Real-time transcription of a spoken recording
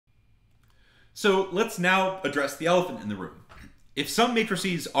So let's now address the elephant in the room. If some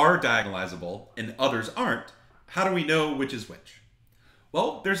matrices are diagonalizable and others aren't, how do we know which is which?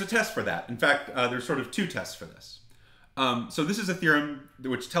 Well, there's a test for that. In fact, there's sort of two tests for this. So this is a theorem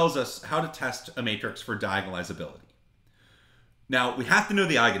which tells us how to test a matrix for diagonalizability. Now, we have to know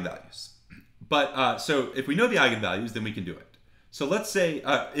the eigenvalues. But so if we know the eigenvalues, then we can do it. So let's say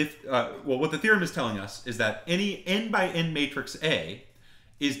what the theorem is telling us is that any n by n matrix A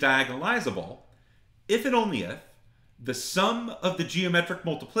is diagonalizable if and only if the sum of the geometric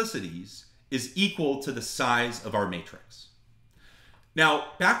multiplicities is equal to the size of our matrix. Now,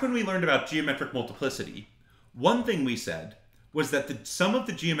 back when we learned about geometric multiplicity, one thing we said was that the sum of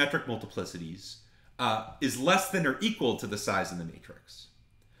the geometric multiplicities is less than or equal to the size of the matrix.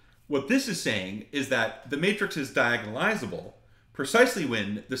 What this is saying is that the matrix is diagonalizable precisely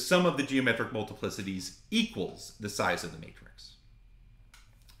when the sum of the geometric multiplicities equals the size of the matrix.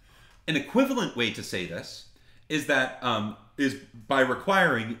 An equivalent way to say this is that is by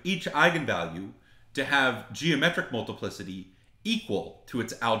requiring each eigenvalue to have geometric multiplicity equal to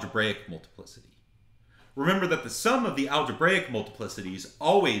its algebraic multiplicity. Remember that the sum of the algebraic multiplicities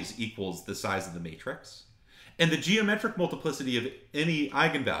always equals the size of the matrix, and the geometric multiplicity of any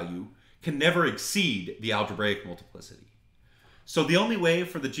eigenvalue can never exceed the algebraic multiplicity. So the only way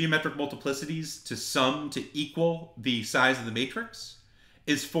for the geometric multiplicities to sum to equal the size of the matrix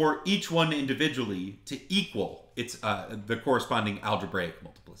is for each one individually to equal its the corresponding algebraic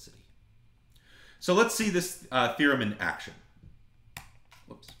multiplicity. So let's see this theorem in action.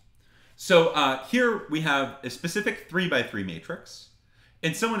 Whoops. So here we have a specific 3 by 3 matrix,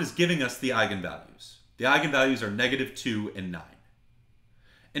 and someone is giving us the eigenvalues. The eigenvalues are -2 and 9.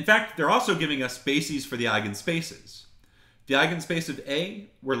 In fact, they're also giving us bases for the eigenspaces. The eigenspace of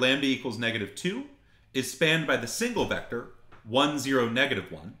A, where lambda equals -2, is spanned by the single vector 1, 0,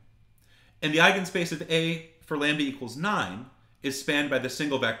 -1. And the eigenspace of A for lambda equals 9 is spanned by the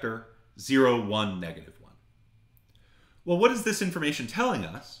single vector 0, 1, -1. Well, what is this information telling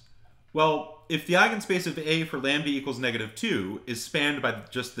us? Well, if the eigenspace of A for lambda equals -2 is spanned by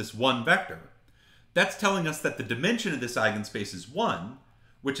just this one vector, that's telling us that the dimension of this eigenspace is 1,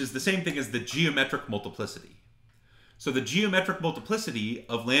 which is the same thing as the geometric multiplicity. So the geometric multiplicity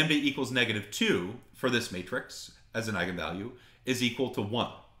of lambda equals -2 for this matrix as an eigenvalue is equal to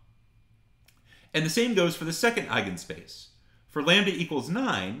 1. And the same goes for the second eigenspace. For lambda equals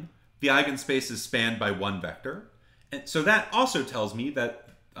 9, the eigenspace is spanned by one vector. And so that also tells me that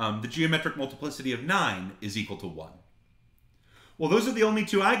the geometric multiplicity of 9 is equal to 1. Well, those are the only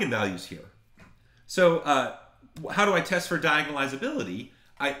two eigenvalues here. So how do I test for diagonalizability?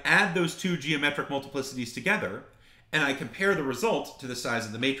 I add those two geometric multiplicities together, and I compare the result to the size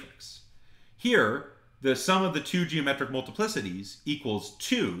of the matrix. Here, the sum of the two geometric multiplicities equals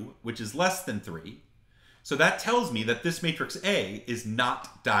 2, which is less than 3. So that tells me that this matrix A is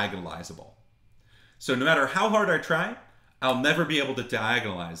not diagonalizable. So no matter how hard I try, I'll never be able to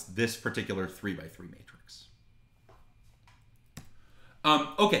diagonalize this particular 3 by 3 matrix.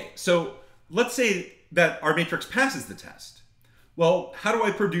 Okay, so let's say that our matrix passes the test. Well, how do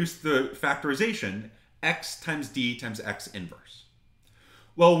I produce the factorization x times d times x inverse?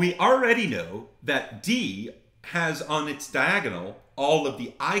 Well, we already know that D has on its diagonal all of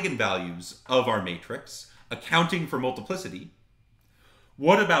the eigenvalues of our matrix, accounting for multiplicity.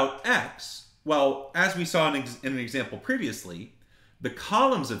 What about X? Well, as we saw in an example previously, the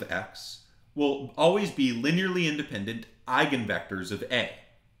columns of X will always be linearly independent eigenvectors of A.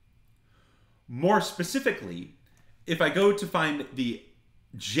 More specifically, if I go to find the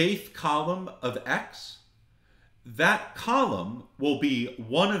jth column of X, that column will be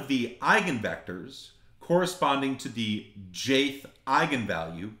one of the eigenvectors corresponding to the jth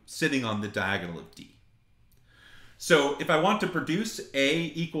eigenvalue sitting on the diagonal of D. So if I want to produce A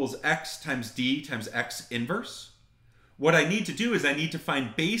equals x times d times x inverse, what I need to do is I need to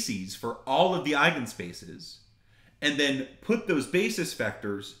find bases for all of the eigenspaces and then put those basis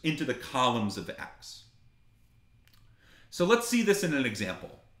vectors into the columns of X. So let's see this in an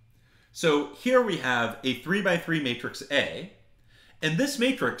example. So here we have a 3 by 3 matrix A, and this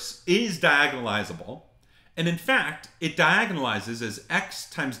matrix is diagonalizable, and in fact, it diagonalizes as x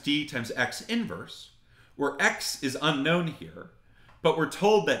times d times x inverse, where x is unknown here, but we're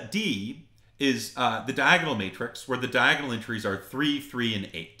told that D is the diagonal matrix where the diagonal entries are 3, 3, and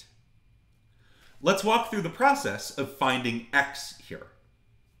 8. Let's walk through the process of finding x here.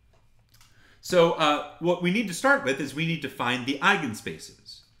 So what we need to start with is we need to find the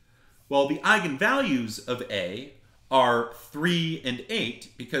eigenspaces. Well, the eigenvalues of A are 3 and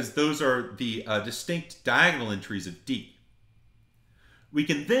 8 because those are the distinct diagonal entries of D. we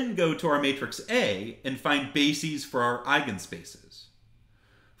can then go to our matrix A and find bases for our eigenspaces.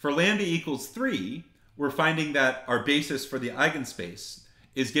 For lambda equals 3, we're finding that our basis for the eigenspace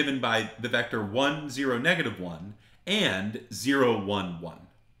is given by the vector 1, 0, negative 1 and 0, 1, 1.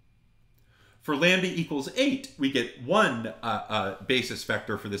 For lambda equals 8, we get one basis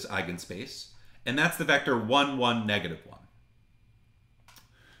vector for this eigenspace, and that's the vector 1, 1, negative 1.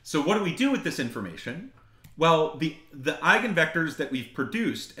 So what do we do with this information? Well, the eigenvectors that we've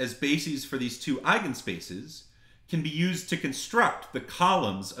produced as bases for these two eigenspaces can be used to construct the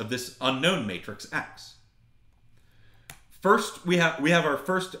columns of this unknown matrix X. First, we have our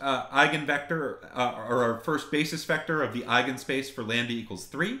first eigenvector, or our first basis vector of the eigenspace for lambda equals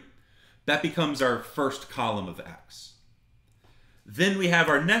 3. That becomes our first column of X. Then we have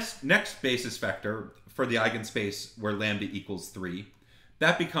our next basis vector for the eigenspace where lambda equals 3.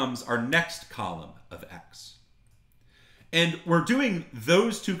 That becomes our next column of X. And we're doing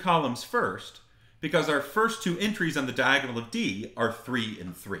those two columns first because our first two entries on the diagonal of D are 3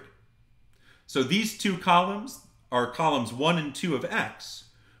 and 3. So these two columns are columns 1 and 2 of X,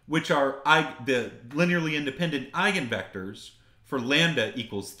 which are the linearly independent eigenvectors for lambda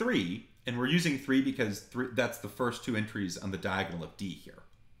equals 3, and we're using 3 because that's the first two entries on the diagonal of D here.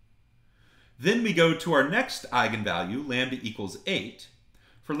 Then we go to our next eigenvalue, lambda equals 8.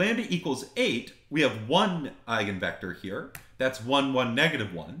 For lambda equals 8, we have one eigenvector here. That's 1, 1,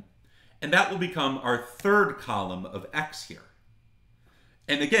 negative 1. And that will become our third column of X here.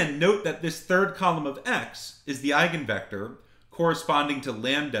 And again, note that this third column of X is the eigenvector corresponding to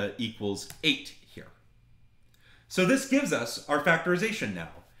lambda equals 8 here. So this gives us our factorization now.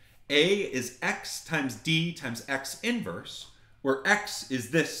 A is X times D times X inverse, where X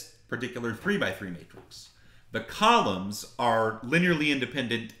is this particular 3 by 3 matrix. The columns are linearly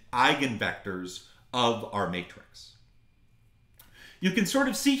independent eigenvectors of our matrix. You can sort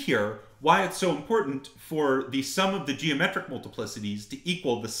of see here why it's so important for the sum of the geometric multiplicities to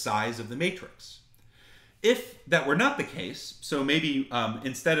equal the size of the matrix. If that were not the case, so maybe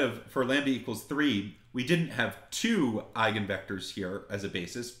instead of for lambda equals 3, we didn't have 2 eigenvectors here as a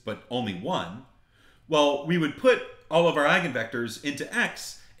basis, but only 1, well, we would put all of our eigenvectors into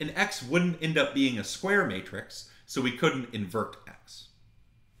X, and X wouldn't end up being a square matrix, so we couldn't invert X.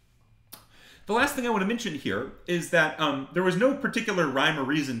 The last thing I want to mention here is that there was no particular rhyme or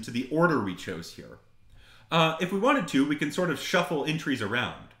reason to the order we chose here. If we wanted to, we can sort of shuffle entries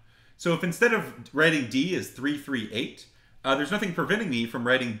around. So if instead of writing D as 3, 3, 8, there's nothing preventing me from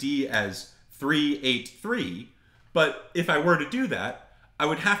writing D as 3, 8, 3. But if I were to do that, I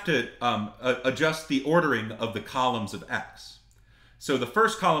would have to adjust the ordering of the columns of X. So the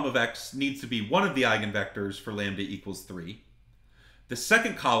first column of X needs to be one of the eigenvectors for lambda equals 3. The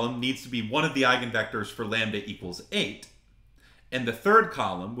second column needs to be one of the eigenvectors for lambda equals 8. And the third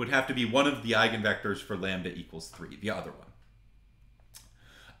column would have to be one of the eigenvectors for lambda equals 3, the other one.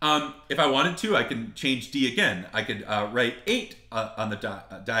 If I wanted to, I can change D again. I could write 8 on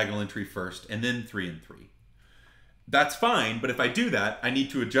the diagonal entry first, and then 3 and 3. That's fine, but if I do that, I need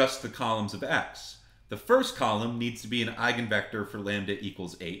to adjust the columns of X. The first column needs to be an eigenvector for lambda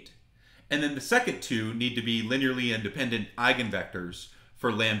equals 8. And then the second two need to be linearly independent eigenvectors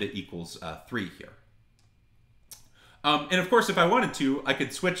for lambda equals 3 here. And of course, if I wanted to, I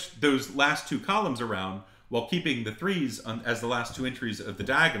could switch those last two columns around while keeping the 3's as the last two entries of the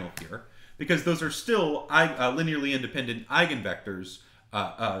diagonal here, because those are still linearly independent eigenvectors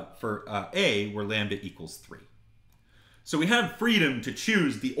for A, where lambda equals 3. So we have freedom to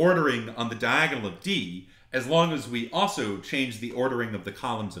choose the ordering on the diagonal of D, as long as we also change the ordering of the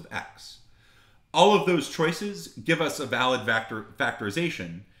columns of X. All of those choices give us a valid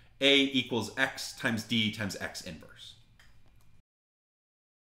factorization, A equals X times D times X inverse.